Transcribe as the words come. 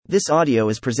This audio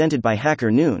is presented by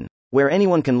Hacker Noon, where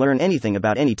anyone can learn anything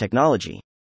about any technology.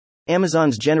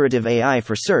 Amazon's generative AI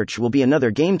for search will be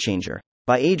another game changer,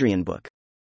 by Adrian Book.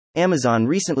 Amazon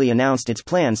recently announced its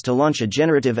plans to launch a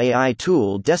generative AI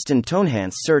tool destined to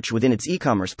enhance search within its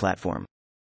e-commerce platform.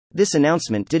 This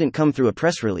announcement didn't come through a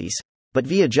press release, but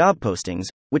via job postings,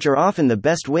 which are often the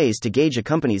best ways to gauge a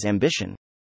company's ambition.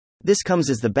 This comes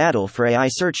as the battle for AI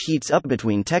search heats up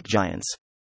between tech giants.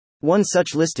 One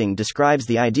such listing describes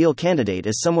the ideal candidate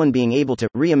as someone being able to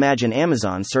reimagine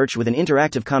Amazon search with an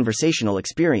interactive conversational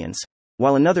experience,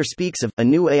 while another speaks of a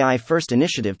new AI-first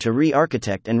initiative to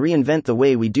re-architect and reinvent the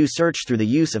way we do search through the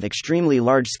use of extremely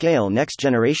large-scale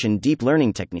next-generation deep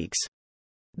learning techniques.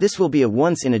 This will be a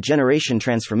once-in-a-generation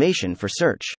transformation for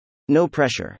search. No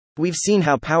pressure. We've seen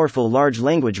how powerful large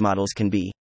language models can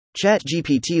be.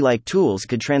 ChatGPT-like tools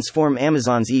could transform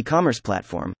Amazon's e-commerce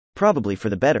platform, probably for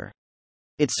the better.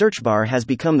 Its search bar has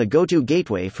become the go-to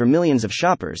gateway for millions of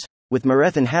shoppers, with more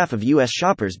than half of U.S.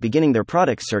 shoppers beginning their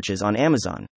product searches on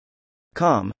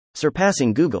Amazon.com,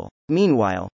 surpassing Google.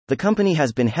 Meanwhile, the company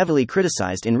has been heavily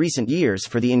criticized in recent years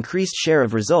for the increased share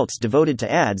of results devoted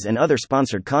to ads and other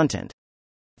sponsored content.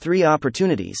 3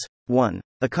 opportunities. 1.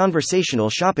 A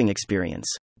conversational shopping experience.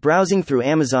 Browsing through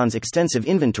Amazon's extensive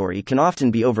inventory can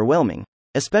often be overwhelming,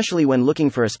 especially when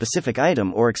looking for a specific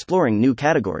item or exploring new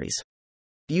categories.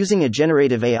 Using a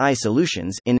generative AI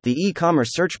solutions in the e-commerce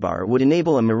search bar would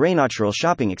enable a more natural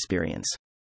shopping experience.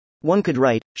 One could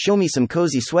write, "Show me some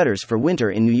cozy sweaters for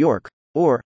winter in New York,"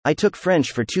 or, "I took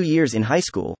French for 2 years in high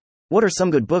school. What are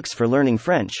some good books for learning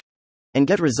French?" and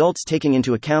get results taking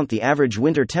into account the average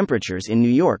winter temperatures in New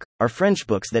York, are French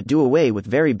books that do away with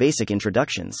very basic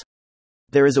introductions.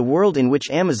 There is a world in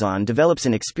which Amazon develops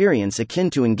an experience akin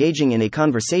to engaging in a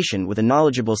conversation with a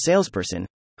knowledgeable salesperson,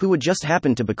 who would just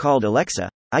happen to be called Alexa,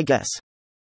 I guess.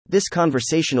 This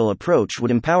conversational approach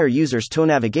would empower users to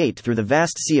navigate through the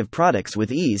vast sea of products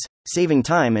with ease, saving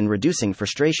time and reducing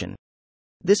frustration.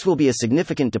 This will be a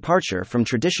significant departure from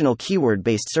traditional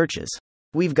keyword-based searches.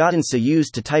 We've gotten so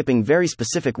used to typing very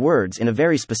specific words in a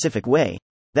very specific way,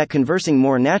 that conversing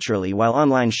more naturally while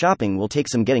online shopping will take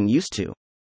some getting used to.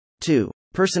 2.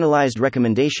 Personalized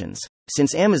recommendations.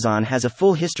 Since Amazon has a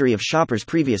full history of shoppers'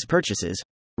 previous purchases,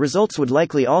 results would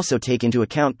likely also take into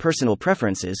account personal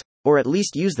preferences, or at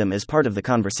least use them as part of the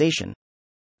conversation.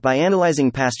 By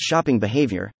analyzing past shopping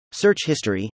behavior, search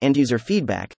history, and user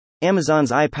feedback,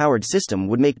 Amazon's AI-powered system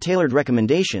would make tailored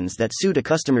recommendations that suit a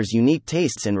customer's unique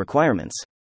tastes and requirements.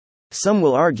 Some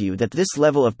will argue that this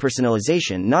level of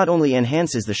personalization not only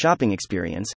enhances the shopping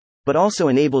experience, but also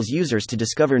enables users to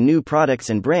discover new products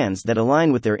and brands that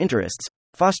align with their interests,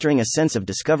 fostering a sense of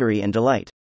discovery and delight.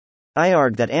 I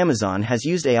argue that Amazon has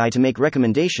used AI to make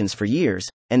recommendations for years,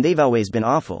 and they've always been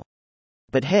awful.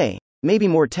 But hey, maybe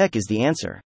more tech is the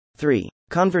answer. 3.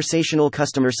 Conversational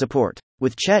customer support.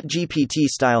 With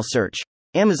ChatGPT-style search,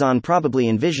 Amazon probably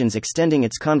envisions extending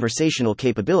its conversational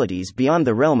capabilities beyond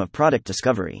the realm of product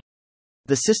discovery.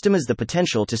 The system has the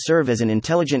potential to serve as an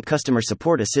intelligent customer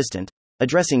support assistant,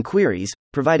 addressing queries,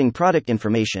 providing product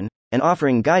information, and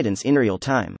offering guidance in real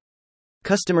time.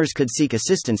 Customers could seek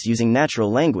assistance using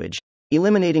natural language,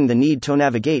 eliminating the need to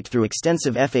navigate through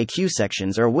extensive FAQ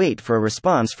sections or wait for a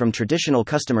response from traditional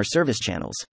customer service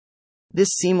channels. This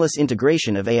seamless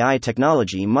integration of AI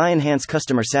technology might enhance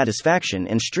customer satisfaction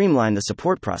and streamline the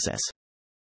support process.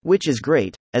 Which is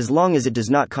great, as long as it does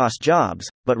not cost jobs,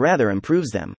 but rather improves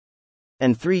them.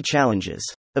 And 3 challenges.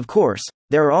 Of course,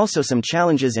 there are also some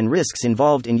challenges and risks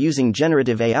involved in using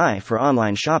generative AI for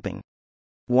online shopping.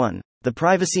 1. The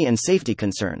privacy and safety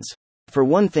concerns. For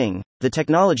one thing, the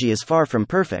technology is far from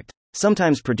perfect,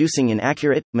 sometimes producing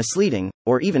inaccurate, misleading,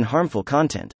 or even harmful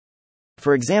content.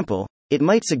 For example, it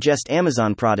might suggest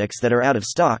Amazon products that are out of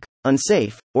stock,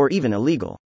 unsafe, or even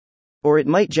illegal. Or it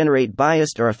might generate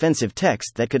biased or offensive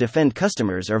text that could offend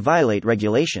customers or violate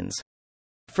regulations.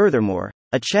 Furthermore,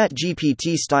 a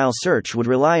ChatGPT-style search would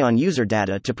rely on user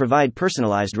data to provide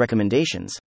personalized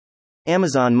recommendations.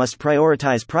 Amazon must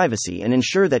prioritize privacy and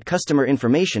ensure that customer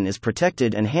information is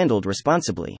protected and handled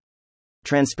responsibly.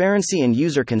 Transparency and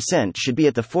user consent should be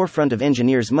at the forefront of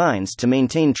engineers' minds to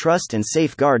maintain trust and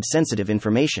safeguard sensitive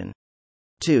information.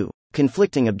 2.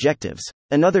 Conflicting objectives.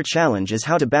 Another challenge is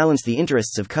how to balance the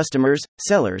interests of customers,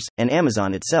 sellers, and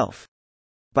Amazon itself.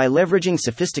 By leveraging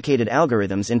sophisticated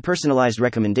algorithms and personalized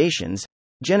recommendations,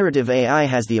 generative AI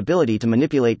has the ability to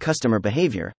manipulate customer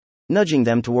behavior, nudging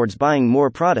them towards buying more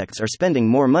products or spending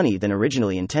more money than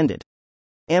originally intended.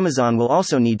 Amazon will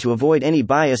also need to avoid any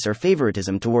bias or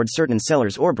favoritism towards certain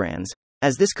sellers or brands,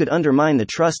 as this could undermine the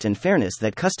trust and fairness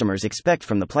that customers expect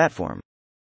from the platform.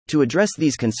 To address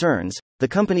these concerns, the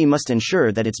company must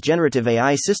ensure that its generative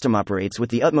AI system operates with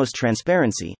the utmost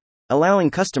transparency, allowing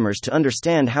customers to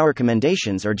understand how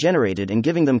recommendations are generated and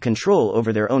giving them control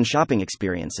over their own shopping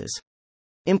experiences.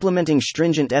 Implementing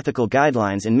stringent ethical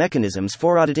guidelines and mechanisms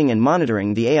for auditing and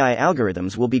monitoring the AI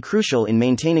algorithms will be crucial in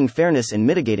maintaining fairness and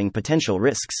mitigating potential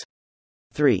risks.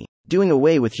 3. Doing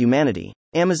away with humanity.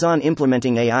 Amazon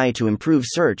implementing AI to improve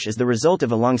search is the result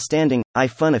of a long-standing,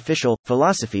 I-Fun official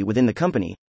philosophy within the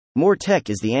company. More tech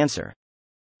is the answer.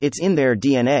 It's in their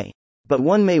DNA. But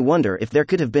one may wonder if there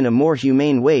could have been a more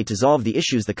humane way to solve the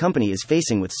issues the company is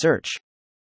facing with search.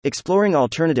 Exploring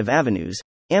alternative avenues,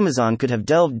 Amazon could have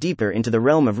delved deeper into the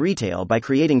realm of retail by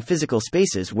creating physical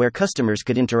spaces where customers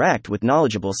could interact with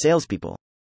knowledgeable salespeople.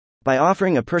 By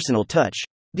offering a personal touch,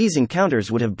 these encounters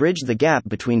would have bridged the gap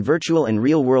between virtual and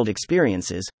real-world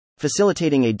experiences,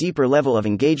 facilitating a deeper level of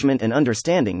engagement and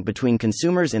understanding between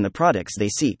consumers and the products they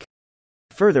seek.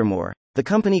 Furthermore, the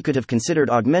company could have considered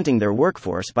augmenting their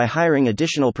workforce by hiring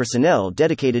additional personnel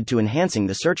dedicated to enhancing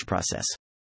the search process.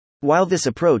 While this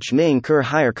approach may incur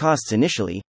higher costs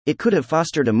initially, it could have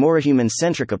fostered a more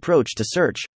human-centric approach to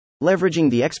search, leveraging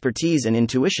the expertise and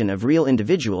intuition of real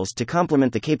individuals to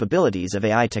complement the capabilities of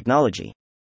AI technology.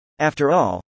 After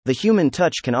all, the human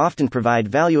touch can often provide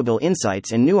valuable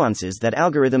insights and nuances that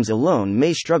algorithms alone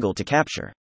may struggle to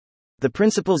capture. The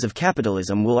principles of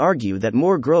capitalism will argue that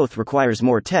more growth requires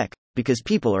more tech, because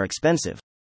people are expensive.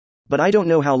 But I don't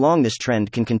know how long this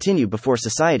trend can continue before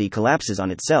society collapses on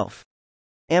itself.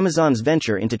 Amazon's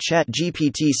venture into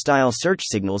ChatGPT-style search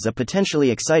signals a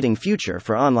potentially exciting future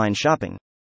for online shopping.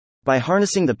 By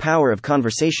harnessing the power of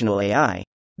conversational AI,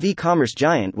 the commerce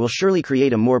giant will surely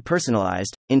create a more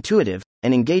personalized, intuitive,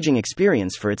 and engaging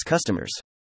experience for its customers.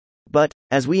 But,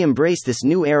 as we embrace this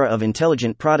new era of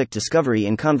intelligent product discovery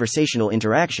and conversational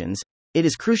interactions, it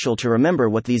is crucial to remember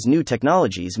what these new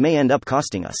technologies may end up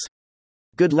costing us.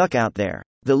 Good luck out there.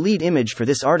 The lead image for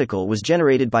this article was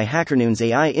generated by HackerNoon's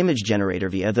AI image generator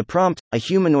via the prompt, a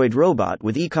humanoid robot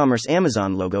with e-commerce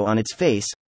Amazon logo on its face.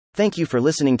 Thank you for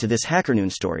listening to this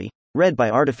HackerNoon story, read by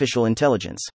Artificial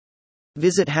Intelligence.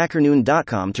 Visit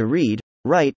hackernoon.com to read,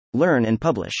 write, learn and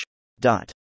publish.